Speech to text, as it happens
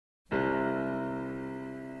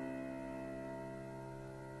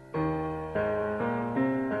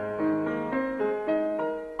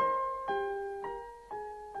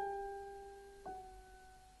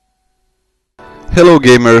Hello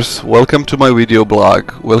gamers, welcome to my video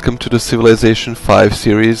blog, welcome to the Civilization 5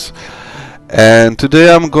 series, and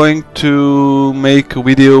today I'm going to make a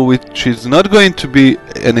video which is not going to be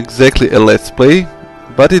exactly a let's play,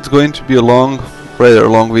 but it's going to be a rather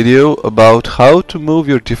long video about how to move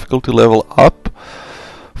your difficulty level up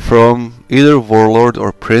from either Warlord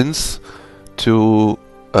or Prince to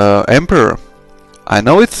Emperor. I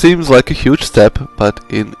know it seems like a huge step, but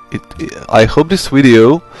I hope this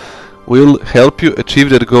video will help you achieve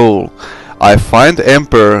that goal. I find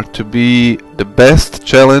Emperor to be the best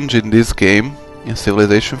challenge in this game, in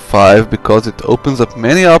Civilization 5, because it opens up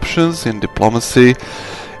many options in diplomacy,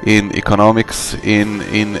 in economics, in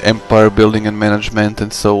empire building and management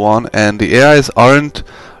and so on, and the AIs aren't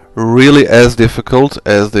really as difficult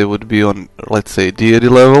as they would be on, let's say, deity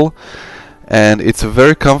level, and it's a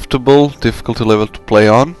very comfortable difficulty level to play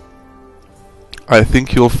on. I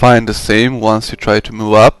think you'll find the same once you try to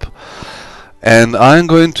move up, and I'm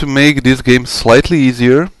going to make this game slightly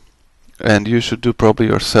easier, and you should do probably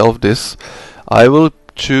yourself this. I will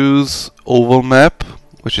choose oval map,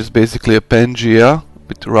 which is basically a Pangea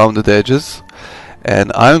with rounded edges,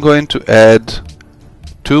 and I'm going to add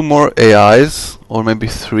 2 more AIs, or maybe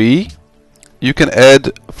 3. You can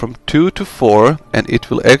add from 2 to 4, and it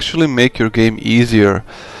will actually make your game easier.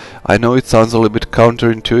 I know it sounds a little bit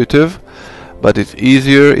counterintuitive, but it's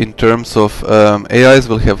easier in terms of AIs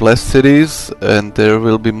will have less cities, and there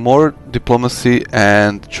will be more diplomacy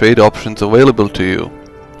and trade options available to you.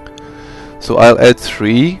 So I'll add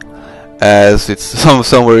 3, as it's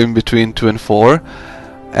somewhere in between 2 and 4,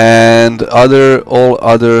 and all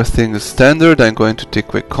other things standard. I'm going to take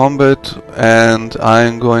quick combat, and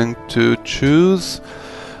I'm going to choose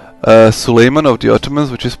Suleiman of the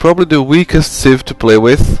Ottomans, which is probably the weakest civ to play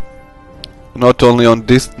with. Not only on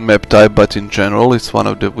this map type, but in general, it's one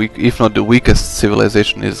of the weak, if not the weakest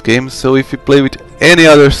civilization in this game. So if you play with any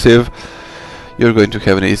other civ, you're going to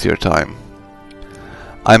have an easier time.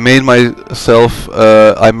 I made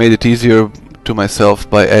it easier to myself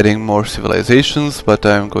by adding more civilizations, but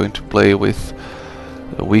I'm going to play with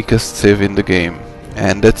the weakest civ in the game,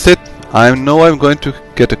 and that's it. I know I'm going to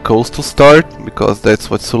get a coastal start, because that's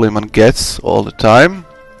what Suleiman gets all the time,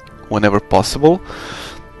 whenever possible.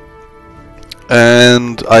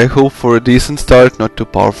 And I hope for a decent start, not too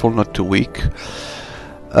powerful, not too weak.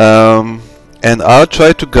 And I'll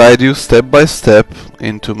try to guide you step by step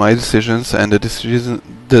into my decisions and the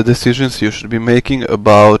decisions you should be making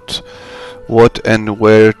about what and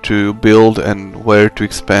where to build and where to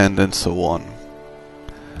expand and so on.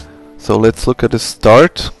 So let's look at the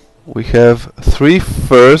start. We have 3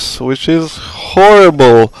 furs, which is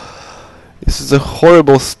horrible. This is a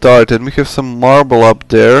horrible start, and we have some marble up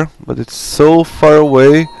there, but it's so far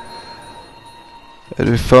away. And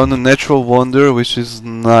we found a natural wonder, which is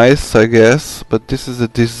nice, I guess, but this is a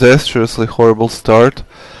disastrously horrible start.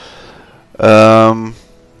 But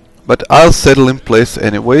I'll settle in place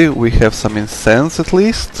anyway. We have some incense at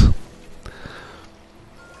least.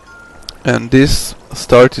 And this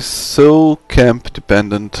start is so camp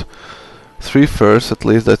dependent. 3 furs, at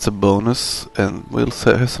least that's a bonus, and we'll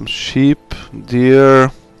have some sheep,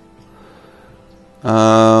 deer.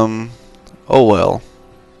 Oh well.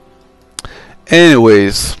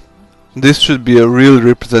 Anyways, this should be a really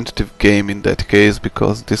representative game in that case,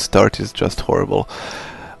 because this start is just horrible.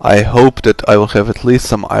 I hope that I will have at least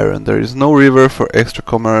some iron. There is no river for extra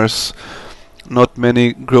commerce, not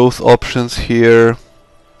many growth options here.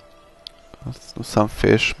 Some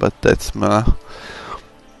fish, but that's meh.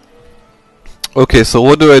 Okay, so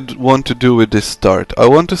what do I want to do with this start? I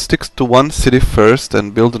want to stick to one city first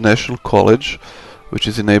and build a national college, which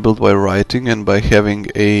is enabled by writing and by having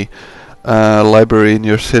a library in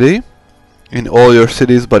your city, in all your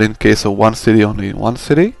cities, but in case of one city, only in one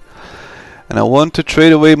city. And I want to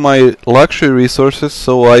trade away my luxury resources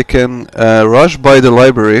so I can rush by the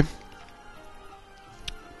library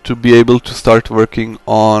to be able to start working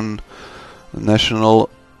on the national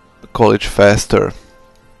college faster.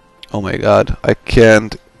 Oh my god, I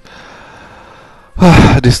can't.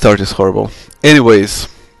 This start is horrible. Anyways,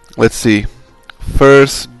 let's see.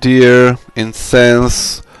 First deer,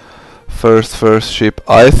 incense, first sheep.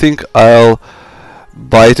 I think I'll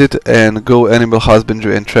bite it and go animal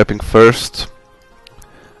husbandry and trapping first,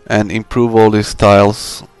 and improve all these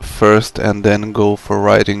tiles first, and then go for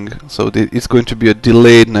writing. So it's going to be a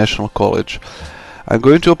delayed national college. I'm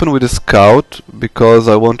going to open with a scout, because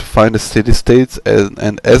I want to find the city-states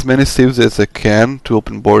and as many civs as I can to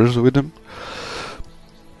open borders with them,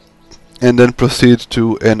 and then proceed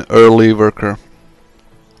to an early worker.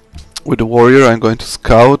 With the warrior I'm going to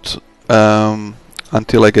scout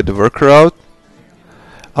until I get the worker out,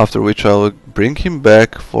 after which I'll bring him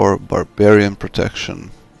back for barbarian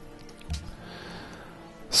protection.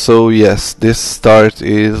 So yes, this start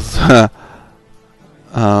is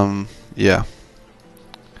yeah.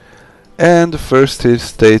 And the first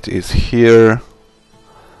state is here.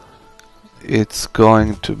 It's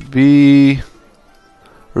going to be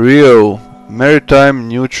Rio, maritime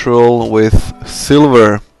neutral with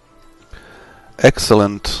silver.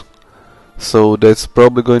 Excellent. So that's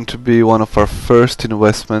probably going to be one of our first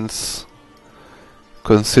investments,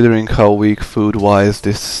 considering how weak food-wise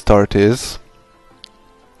this start is.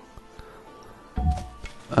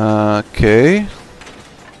 Okay.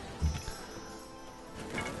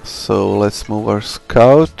 So let's move our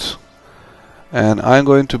scout. And I'm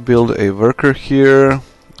going to build a worker here.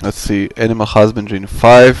 Let's see, animal husbandry in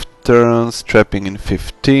 5 turns, trapping in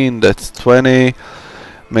 15, that's 20.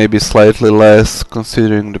 Maybe slightly less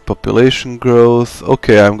considering the population growth.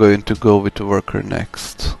 Okay, I'm going to go with the worker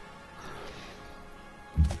next.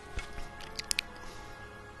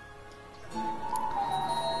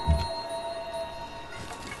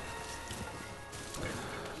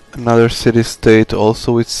 Another city-state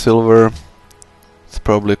also with silver. It's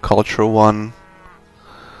probably a cultural one,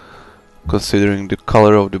 considering the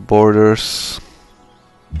color of the borders.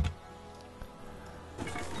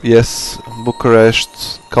 Yes,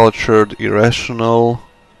 Bucharest, cultured, irrational,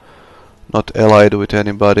 not allied with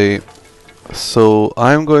anybody. So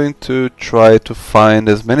I'm going to try to find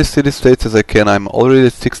as many city-states as I can. I'm already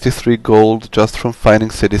at 63 gold just from finding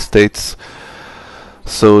city-states.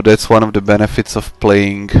 So that's one of the benefits of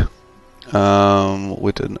playing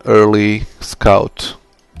with an early scout.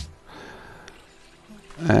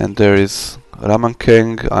 And there is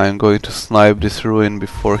Ramankeng. I'm going to snipe this ruin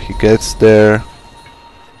before he gets there,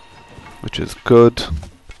 which is good.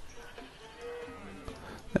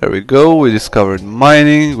 There we go, we discovered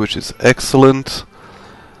mining, which is excellent.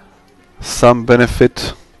 Some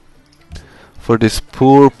benefit for this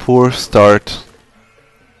poor start.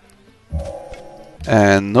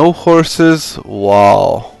 And no horses,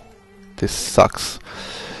 wow, this sucks.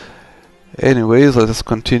 Anyways, let us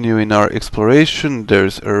continue in our exploration.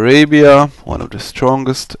 There's Arabia, one of the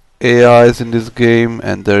strongest AIs in this game,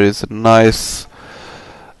 and there is a nice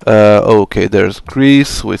okay, there's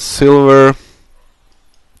Greece with silver.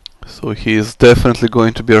 So he is definitely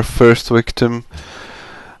going to be our first victim.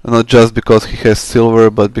 Not just because he has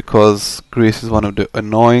silver, but because Greece is one of the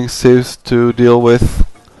annoying civs to deal with.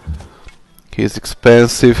 He is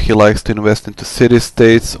expensive, he likes to invest into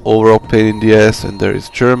city-states, overall pain in the ass, and there is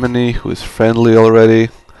Germany, who is friendly already.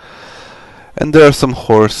 And there are some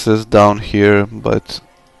horses down here, but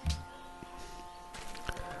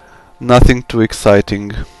nothing too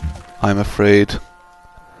exciting, I'm afraid.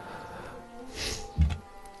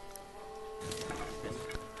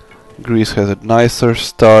 Greece has a nicer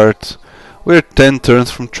start. We're 10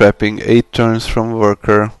 turns from trapping, 8 turns from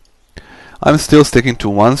worker. I'm still sticking to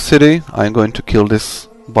one city. I'm going to kill this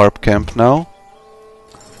barb camp now.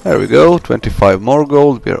 There we go, 25 more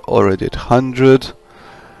gold, we are already at 100.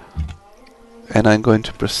 And I'm going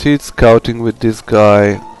to proceed scouting with this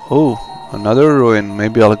guy. Oh, another ruin,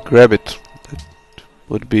 maybe I'll grab it. That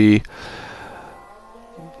would be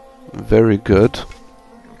very good.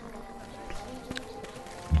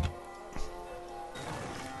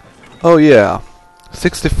 Oh yeah,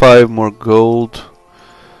 65 more gold.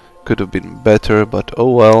 Could have been better, but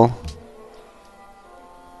oh well.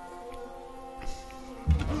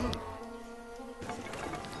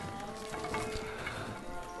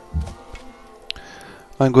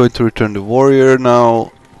 I'm going to return the warrior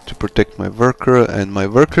now to protect my worker, and my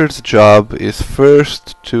worker's job is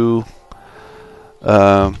first to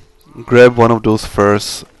grab one of those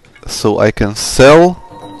furs so I can sell.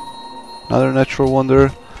 Another natural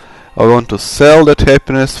wonder. I want to sell that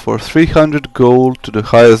happiness for 300 gold to the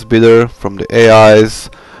highest bidder from the AIs,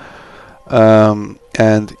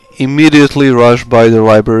 and immediately rush by the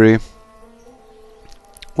library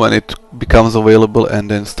when it becomes available, and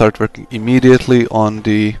then start working immediately on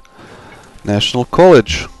the National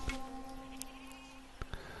College.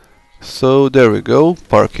 So there we go,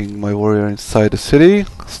 parking my warrior inside the city,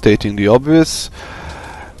 stating the obvious.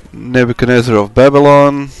 Nebuchadnezzar of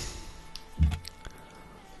Babylon.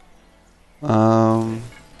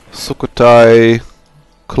 Sukhothai,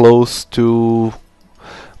 close to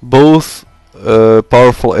both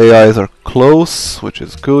powerful AIs are close, which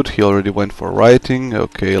is good. He already went for writing.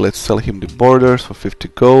 Okay, let's sell him the borders for 50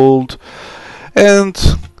 gold. And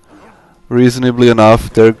reasonably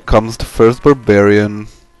enough, there comes the first barbarian.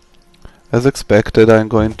 As expected, I'm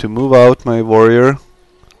going to move out my warrior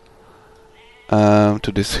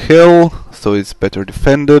to this hill, so it's better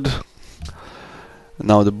defended.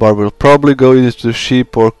 Now the barb will probably go into the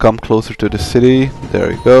sheep or come closer to the city.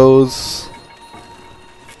 There he goes.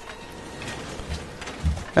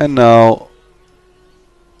 And now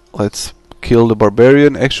let's kill the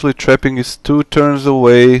barbarian. Actually, trapping is 2 turns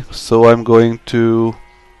away, so I'm going to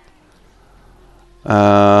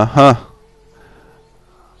I'm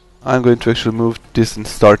going to actually move this and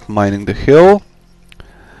start mining the hill.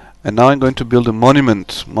 And now I'm going to build a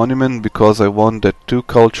monument. Monument because I want that 2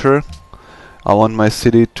 culture. I want my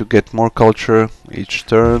city to get more culture each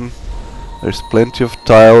turn. There's plenty of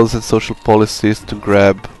tiles and social policies to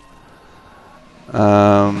grab.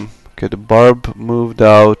 Okay, the barb moved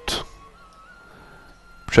out.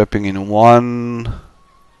 Trapping in 1.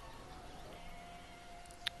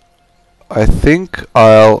 I think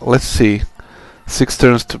let's see. 6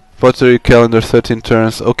 turns to pottery, calendar 13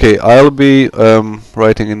 turns. Okay, I'll be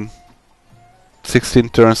writing in 16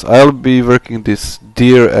 turns. I'll be working this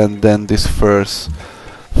deer and then this first.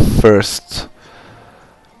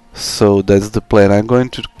 So that's the plan. I'm going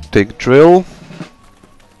to take drill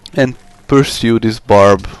and pursue this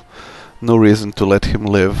barb. No reason to let him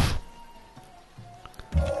live.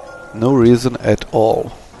 No reason at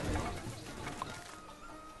all.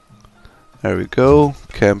 There we go.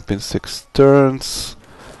 Camp in 6 turns.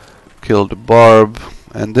 Kill the barb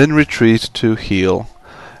and then retreat to heal.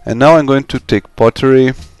 And now I'm going to take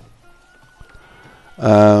pottery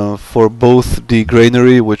for both the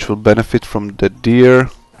granary, which will benefit from the deer.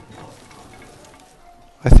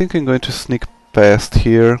 I think I'm going to sneak past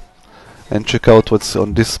here and check out what's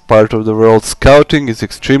on this part of the world. Scouting is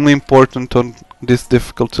extremely important on this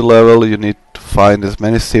difficulty level. You need to find as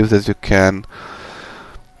many saves as you can.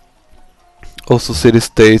 Also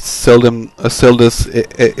city-states, sell this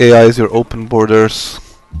AIs your open borders.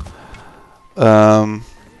 For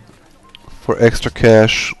extra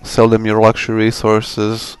cash, sell them your luxury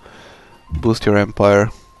resources, boost your empire.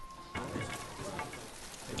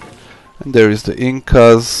 And there is the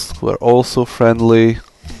Incas, who are also friendly.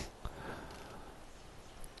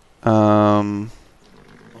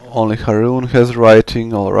 Only Harun has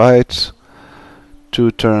writing, alright.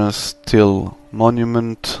 2 turns till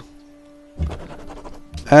monument.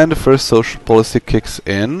 And the first social policy kicks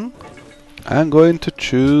in. I'm going to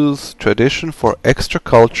choose tradition for extra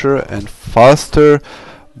culture and faster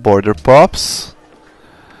border pops.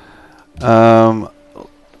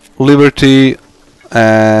 Liberty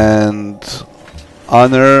and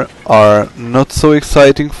honor are not so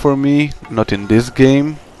exciting for me, not in this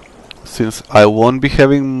game, since I won't be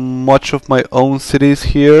having much of my own cities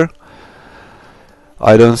here.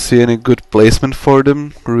 I don't see any good placement for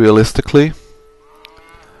them, realistically.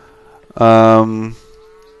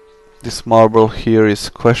 This marble here is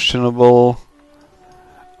questionable.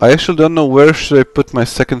 I actually don't know where should I put my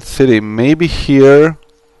second city. Maybe here,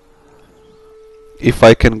 if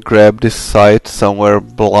I can grab this site somewhere,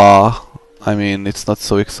 blah. I mean, it's not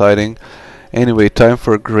so exciting. Anyway, time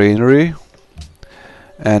for a granary.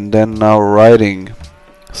 And then now writing.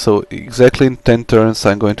 So exactly in 10 turns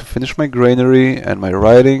I'm going to finish my granary and my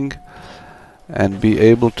writing and be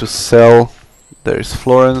able to sell. There is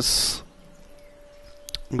Florence.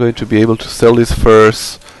 I'm going to be able to sell this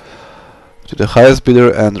first to the highest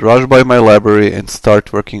bidder and rush by my library and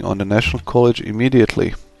start working on the National College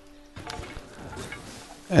immediately.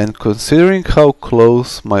 And considering how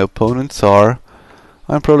close my opponents are,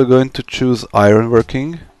 I'm probably going to choose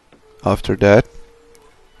ironworking after that.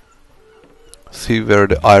 See where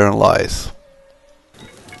the iron lies.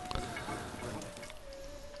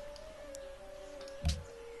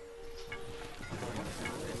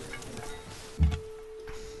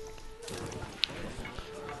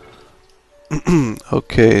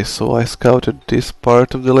 Okay, so I scouted this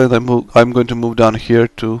part of the land. I'm going to move down here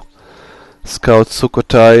to scout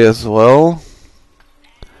Sukhothai as well.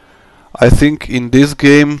 I think in this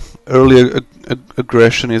game early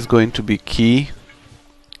aggression is going to be key.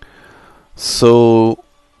 So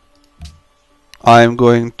I'm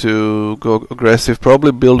going to go aggressive,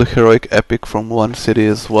 probably build a heroic epic from one city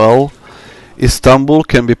as well. Istanbul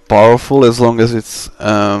can be powerful as long as it's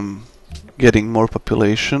getting more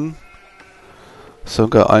population. So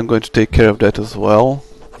I'm going to take care of that as well.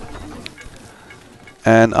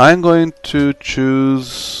 And I'm going to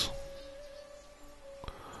choose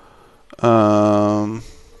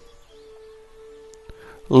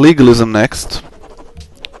legalism next.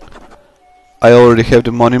 I already have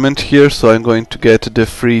the monument here, so I'm going to get the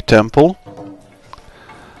free temple.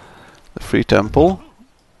 The free temple.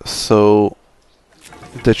 So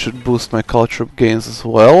that should boost my culture gains as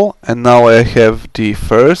well. And now I have the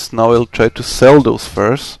furs. Now I'll try to sell those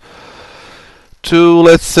furs to,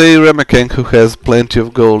 let's say, Remakank, who has plenty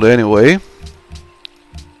of gold anyway.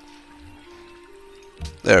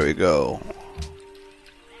 There we go.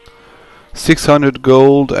 600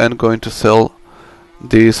 gold, and going to sell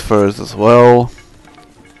these furs as well.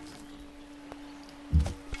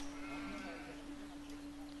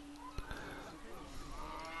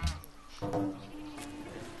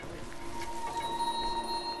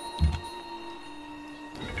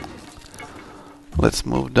 Let's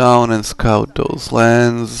move down and scout those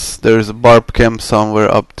lands. There's a barb camp somewhere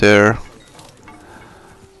up there.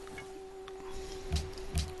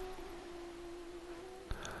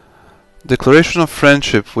 Declaration of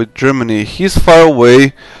friendship with Germany. He's far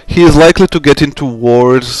away. He is likely to get into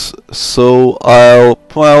wars, so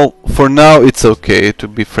well, for now it's okay to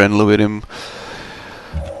be friendly with him.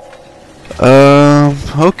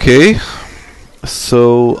 Okay.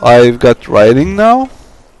 So I've got riding now.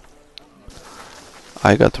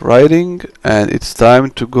 I got riding, and it's time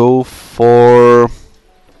to go for...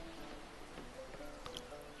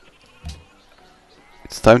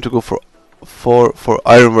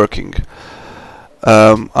 ironworking.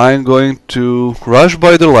 I'm going to rush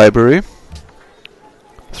by the library,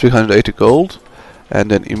 380 gold, and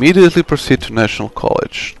then immediately proceed to National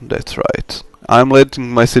College. That's right. I'm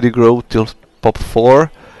letting my city grow till pop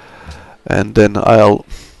 4, and then I'll...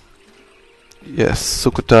 Yes,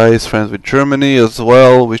 Sukhothai is friends with Germany as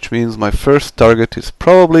well, which means my first target is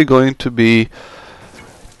probably going to be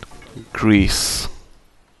Greece.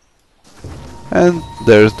 And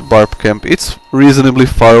there's the barb camp. It's reasonably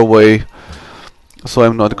far away, so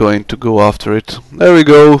I'm not going to go after it. There we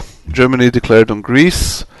go. Germany declared on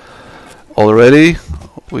Greece already,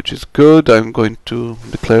 which is good. I'm going to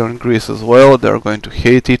declare on Greece as well. They're going to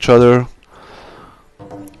hate each other.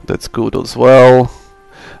 That's good as well.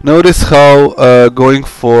 Notice how going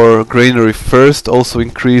for granary first also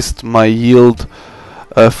increased my yield,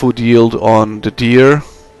 food yield on the deer.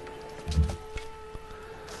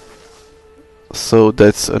 So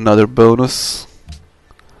that's another bonus.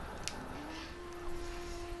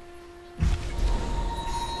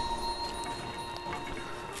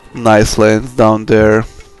 Nice lands down there,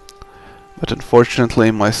 but unfortunately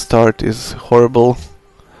my start is horrible.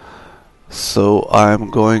 So I'm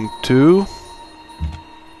going to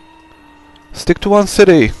stick to one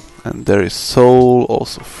city, and there is Seoul,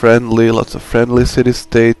 also friendly, lots of friendly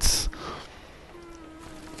city-states.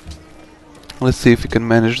 Let's see if we can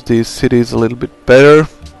manage these cities a little bit better.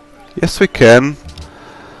 Yes, we can.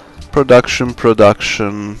 Production,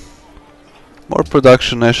 production. More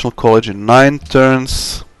production, National College in 9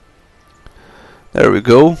 turns. There we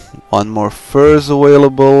go. One more fur is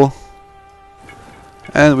available.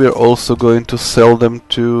 And we're also going to sell them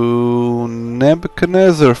to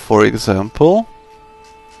Nebuchadnezzar, for example.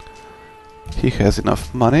 He has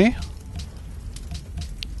enough money.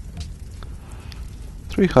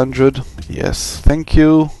 300. Yes, thank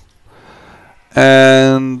you.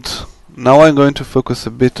 And now I'm going to focus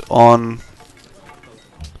a bit on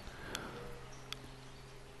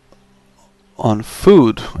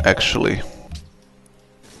food, actually.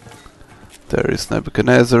 There is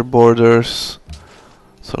Nebuchadnezzar borders.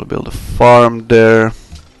 So I'll build a farm there.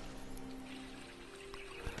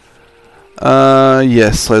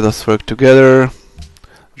 Yes, let us work together.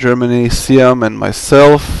 Germany, Siam, and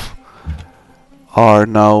myself are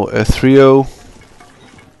now a trio.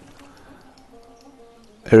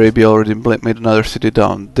 Arabia already made another city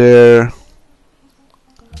down there.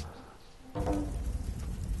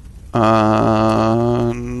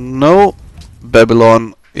 No,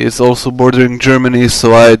 Babylon is also bordering Germany,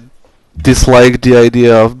 so I dislike the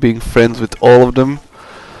idea of being friends with all of them.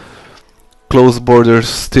 Close borders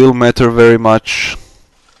still matter very much.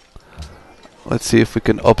 Let's see if we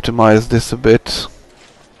can optimize this a bit.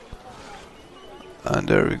 And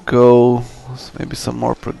there we go. So maybe some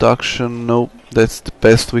more production. Nope, that's the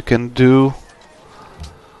best we can do.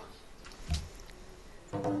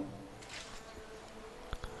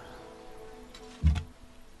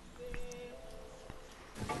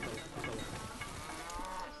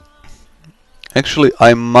 Actually,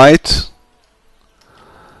 I might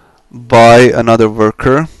buy another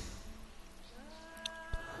worker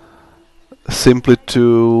simply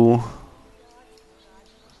to...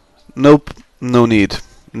 Nope, no need,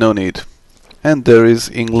 no need. And there is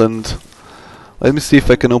England. Let me see if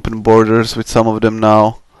I can open borders with some of them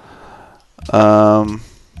now.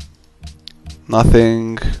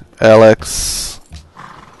 Nothing. Alex.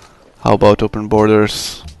 How about open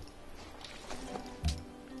borders?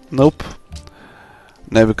 Nope.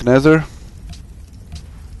 Nebuchadnezzar.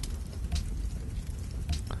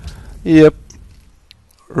 Yep.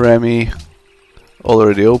 Remy.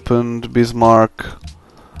 Already opened. Bismarck.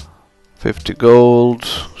 50 gold.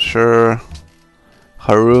 Sure.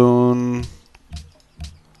 Haroun.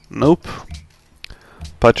 Nope.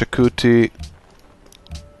 Pachacuti,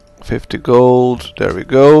 50 gold. There we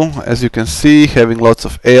go. As you can see, having lots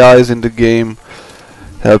of AIs in the game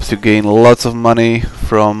helps you gain lots of money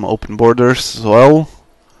from open borders as well.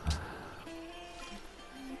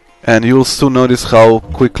 And you'll soon notice how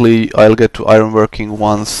quickly I'll get to ironworking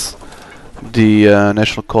once the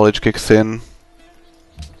National College kicks in.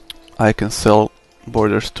 I can sell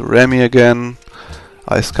borders to Remy again.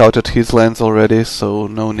 I scouted his lands already, so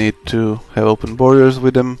no need to have open borders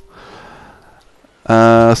with him.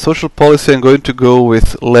 Social policy, I'm going to go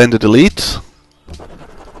with landed elite,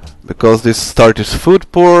 because this start is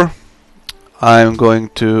food poor. I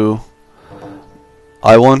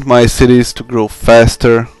want my cities to grow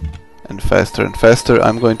faster and faster and faster.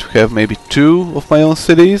 I'm going to have maybe 2 of my own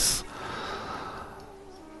cities.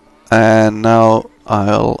 And now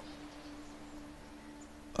I'll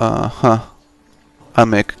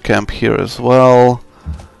make a camp here as well.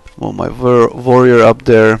 Move my warrior up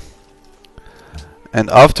there. And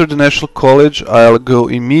after the National College, I'll go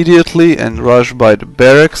immediately and rush by the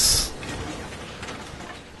barracks.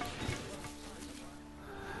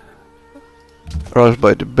 Rush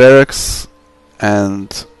by the barracks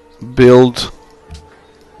and build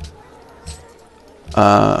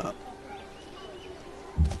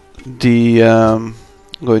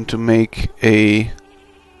going to make a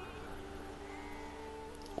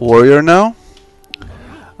warrior now.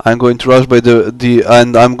 I'm going to rush by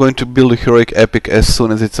and I'm going to build a heroic epic as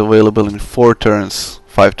soon as it's available in 4 turns,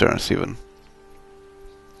 5 turns even.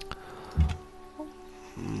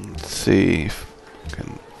 Let's see if I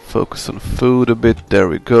can focus on food a bit. There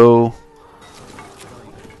we go.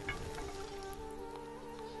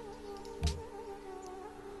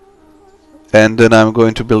 And then I'm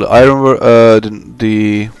going to build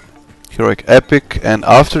the heroic epic, and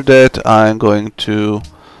after that I'm going to...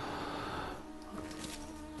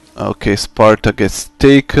 Okay, Sparta gets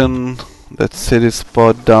taken. That city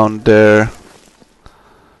spot down there.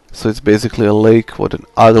 So it's basically a lake. What an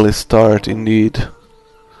ugly start indeed.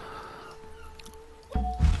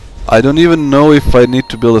 I don't even know if I need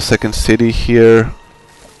to build a second city here.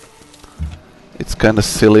 It's kinda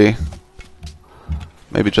silly.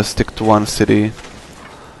 Maybe just stick to 1 city.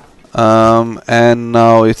 And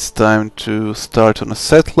now it's time to start on a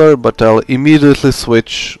settler, but I'll immediately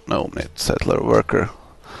switch... No, not settler, worker.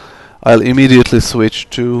 I'll immediately switch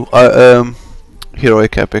to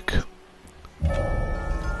heroic epic.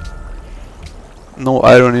 No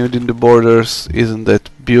iron in the borders, isn't that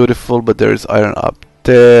beautiful? But there is iron up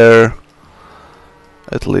there.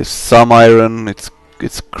 At least some iron. It's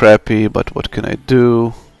crappy, but what can I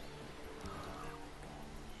do?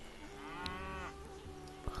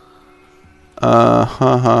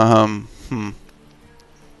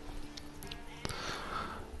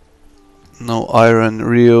 No iron.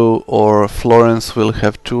 Rio or Florence will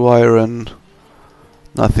have 2 iron.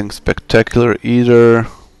 Nothing spectacular either.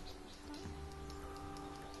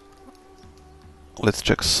 Let's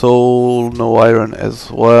check Seoul. No iron as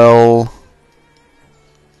well.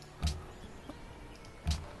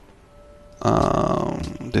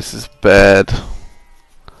 This is bad.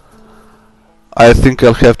 I think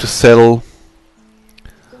I'll have to settle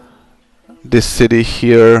this city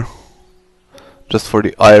here just for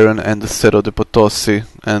the iron and the Cerro de Potosi,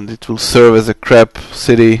 and it will serve as a crap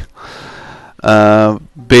city.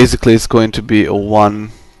 Basically it's going to be a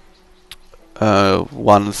one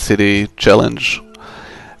city challenge.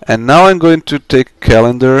 And now I'm going to take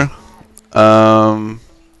calendar, and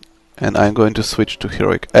I'm going to switch to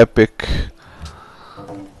heroic epic.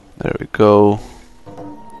 There we go.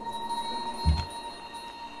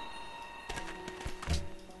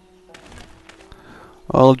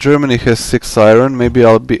 Well, Germany has 6 iron. Maybe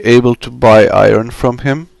I'll be able to buy iron from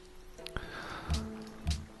him.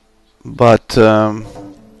 But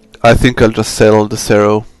I think I'll just settle the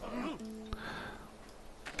Cerro.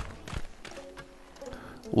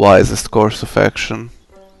 Wisest course of action.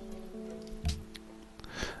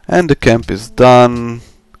 And the camp is done.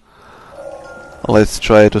 Let's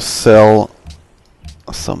try to sell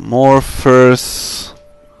some more furs.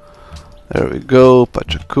 There we go,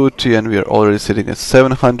 Pachacuti, and we are already sitting at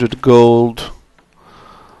 700 gold.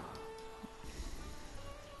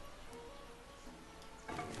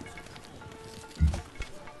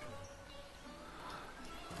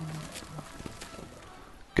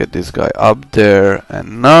 Get this guy up there,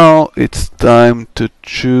 and now it's time to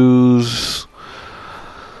choose.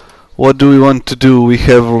 What do we want to do? We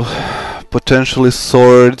have potentially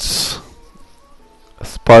swords.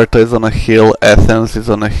 Sparta is on a hill, Athens is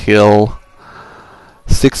on a hill.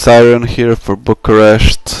 6 iron here for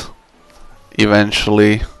Bucharest.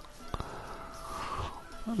 Eventually.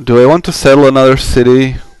 Do I want to settle another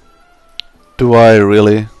city? Do I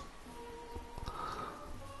really?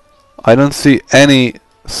 I don't see any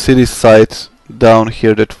city site down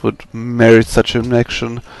here that would merit such an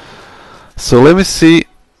action. So let me see.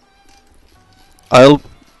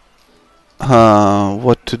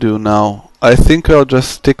 What to do now? I think I'll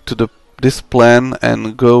just stick to this plan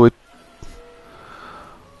and go with.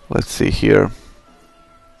 Let's see here.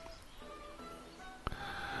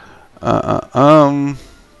 I'll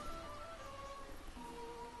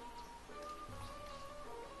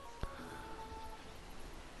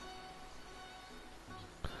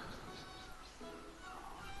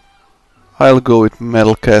go with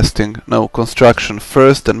metal casting. No, construction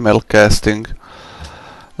first and metal casting.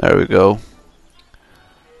 There we go.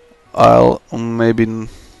 I'll maybe,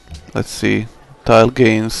 let's see, tile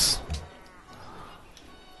gains.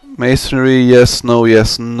 Masonry, yes, no,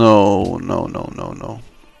 yes, no, no, no, no, no.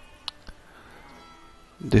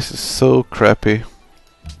 This is so crappy.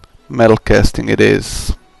 Metal casting it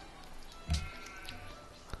is.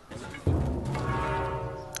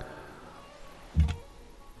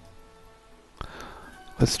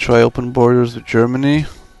 Let's try open borders with Germany.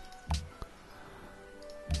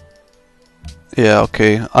 Yeah,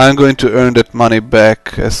 okay. I'm going to earn that money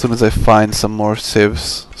back as soon as I find some more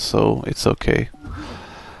civs, so it's okay.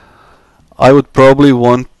 I would probably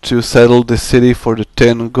want to settle the city for the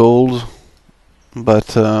 10 gold,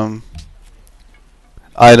 but I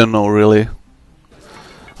don't know really.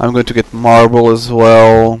 I'm going to get marble as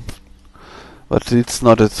well, but it's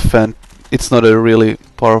not it's not a really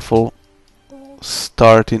powerful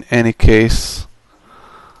start in any case.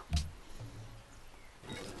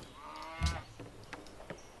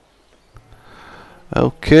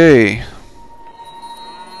 Okay.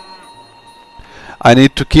 I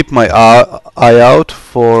need to keep my eye out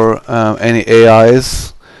for any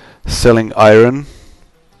AIs selling iron,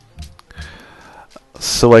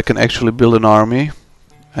 so I can actually build an army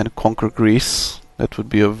and conquer Greece. That would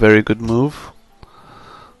be a very good move.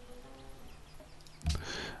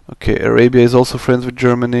 Okay, Arabia is also friends with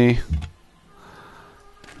Germany.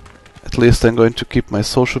 At least I'm going to keep my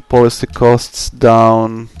social policy costs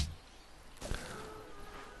down.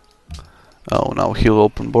 Oh, now he'll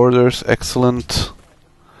open borders. Excellent.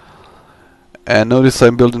 And notice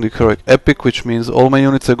I'm building the correct epic, which means all my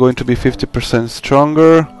units are going to be 50%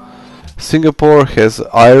 stronger. Singapore has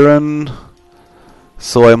iron,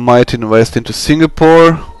 so I might invest into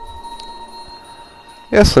Singapore.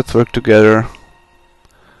 Yes, let's work together.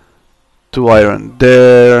 2 iron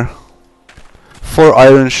there. 4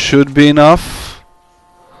 iron should be enough.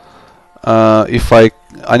 If I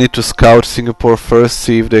need to scout Singapore first,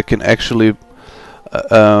 see if they can actually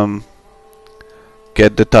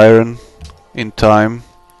get that iron in time.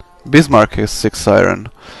 Bismarck has 6 iron.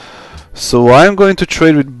 So I'm going to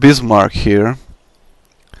trade with Bismarck here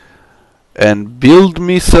and build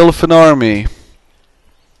myself an army.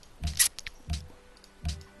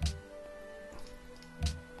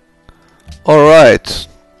 Alright,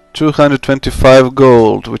 225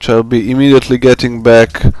 gold, which I'll be immediately getting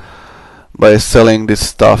back by selling this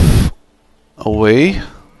stuff away.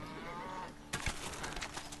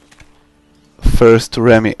 First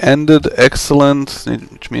Remy ended, excellent,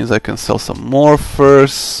 which means I can sell some more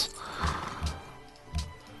furs.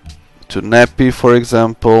 To Nappy, for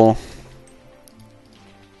example.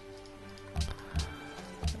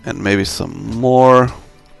 And maybe some more.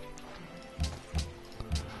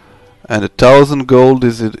 And 1,000 gold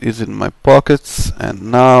is in my pockets.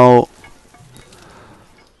 And now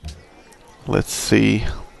let's see.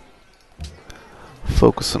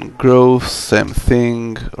 Focus on growth, same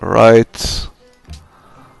thing, right.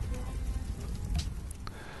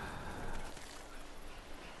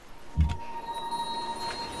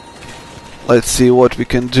 Let's see what we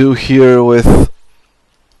can do here with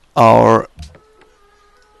our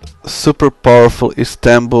super powerful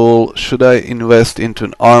Istanbul. Should I invest into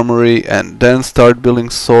an armory and then start building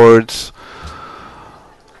swords?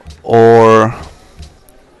 Or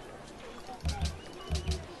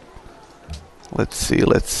let's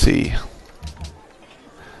see.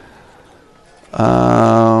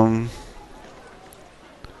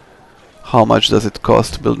 How much does it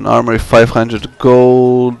cost to build an armory? 500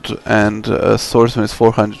 gold, and a swordsman is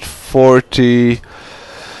 440.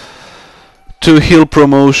 To heal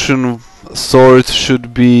promotion, swords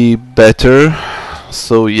should be better.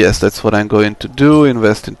 So yes, that's what I'm going to do.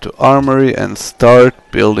 Invest into armory and start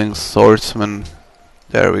building swordsmen.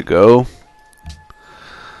 There we go.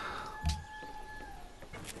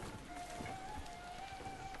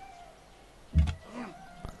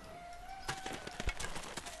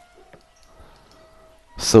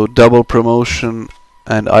 So double promotion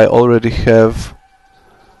and I already have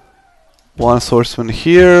one swordsman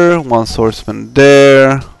here, one swordsman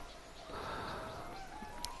there.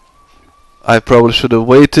 I probably should have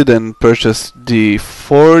waited and purchased the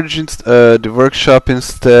forge, the workshop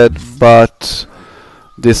instead, but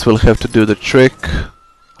this will have to do the trick.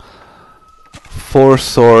 4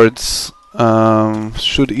 swords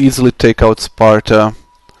should easily take out Sparta,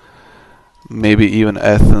 maybe even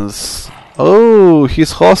Athens. Oh,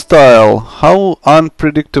 he's hostile! How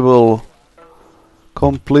unpredictable!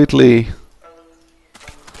 Completely.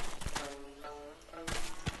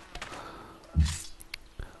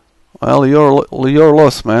 Well, your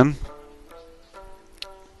loss, man.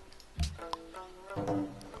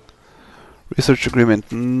 Research agreement,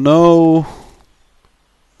 no.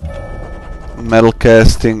 Metal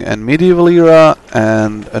casting and medieval era,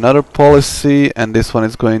 and another policy, and this one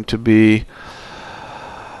is going to be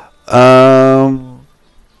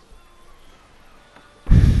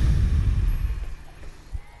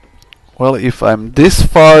well, if I'm this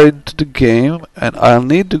far into the game and I'll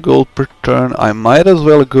need the gold per turn, I might as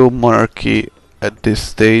well go monarchy at this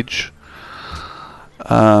stage.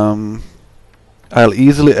 I'll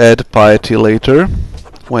easily add piety later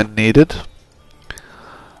when needed.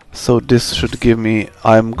 So this should give me...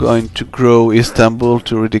 I'm going to grow Istanbul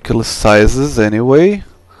to ridiculous sizes anyway.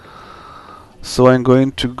 So I'm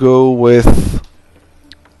going to go with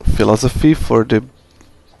philosophy for the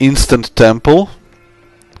instant temple.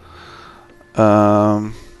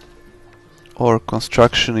 Or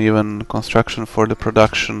construction, even construction for the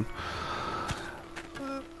production,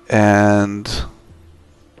 and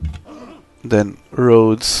then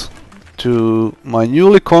roads to my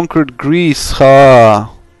newly conquered Greece.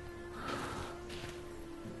 Ha!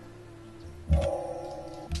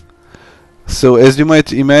 So as you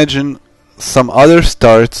might imagine, some other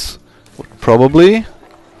starts would probably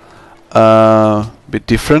be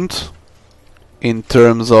different in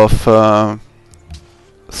terms of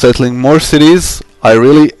settling more cities. I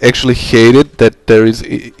really actually hate it that there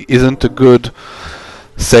isn't a good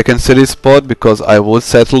second city spot, because I would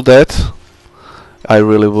settle that. I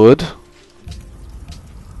really would.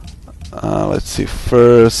 Let's see,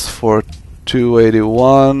 first for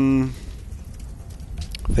 281.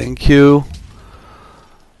 Thank you.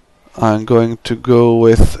 I'm going to go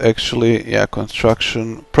with actually, yeah,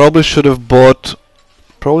 construction. Probably should have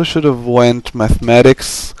went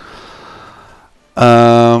mathematics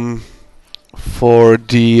for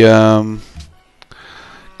the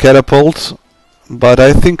catapult, but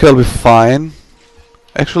I think I'll be fine.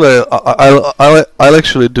 Actually, I'll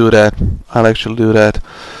actually do that.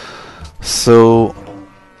 So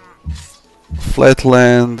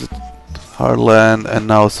flatland, hardland, and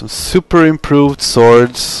now some super improved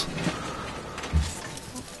swords,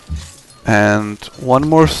 and one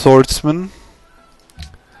more swordsman.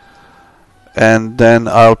 And then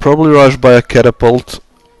I'll probably rush by a catapult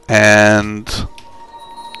and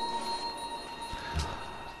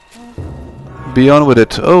be on with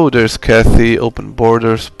it. Oh, there's Cathy. Open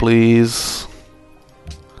borders, please.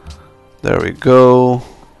 There we go.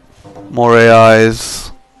 More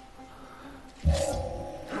AIs.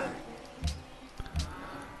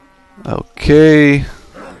 Okay.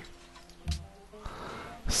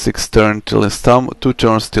 6 turns till Istanbul, 2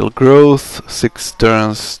 turns till growth, 6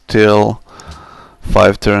 turns till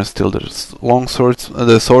 5 turns till the long swords,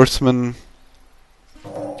 the swordsman.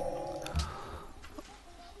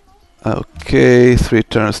 Okay, 3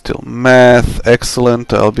 turns till math.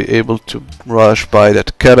 Excellent. I'll be able to rush by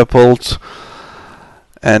that catapult,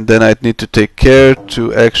 and then I'd need to take care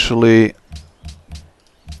to actually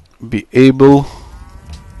be able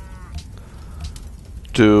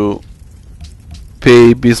to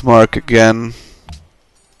pay Bismarck again.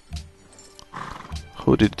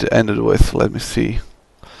 Who did it end it with? Let me see.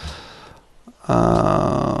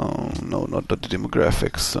 No, not the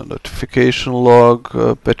demographics. Notification log,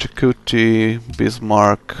 Pachacuti,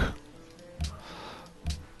 Bismarck,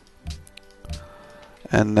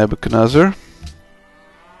 and Nebuchadnezzar.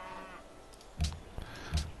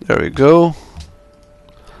 There we go.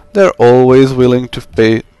 They're always willing to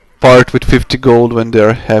part with 50 gold when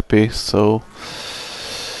they're happy, so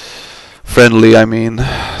friendly, I mean.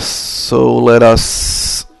 So let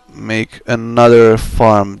us make another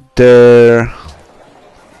farm there.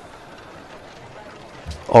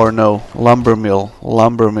 Or no, lumber mill.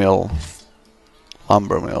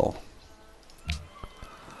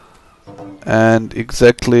 And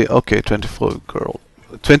exactly, okay,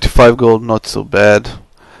 25 gold, not so bad.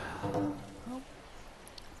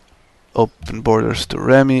 Open borders to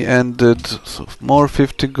Remy ended, so more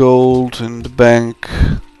 50 gold in the bank.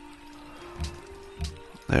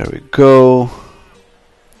 There we go.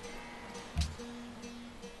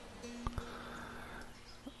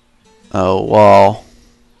 Oh wow.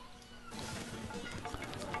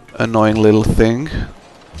 Annoying little thing.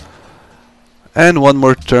 And one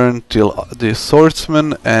more turn till the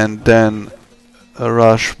swordsman, and then a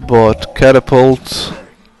rush bot catapult.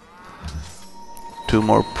 2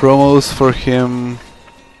 more promos for him.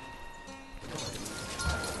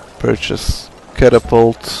 Purchase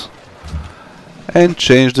catapult. And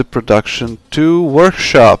change the production to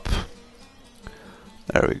workshop.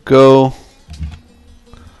 There we go.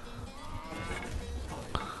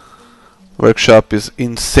 Workshop is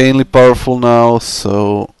insanely powerful now,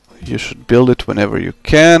 so you should build it whenever you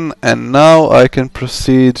can. And now I can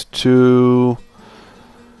proceed to...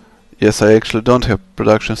 Yes, I actually don't have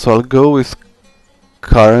production, so I'll go with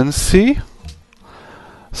currency.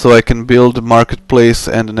 So I can build the marketplace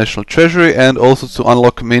and the national treasury, and also to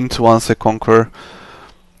unlock mint once I conquer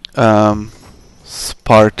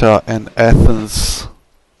Sparta and Athens.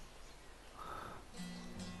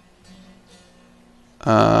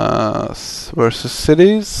 Versus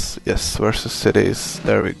cities. Yes, versus cities.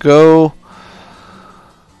 There we go.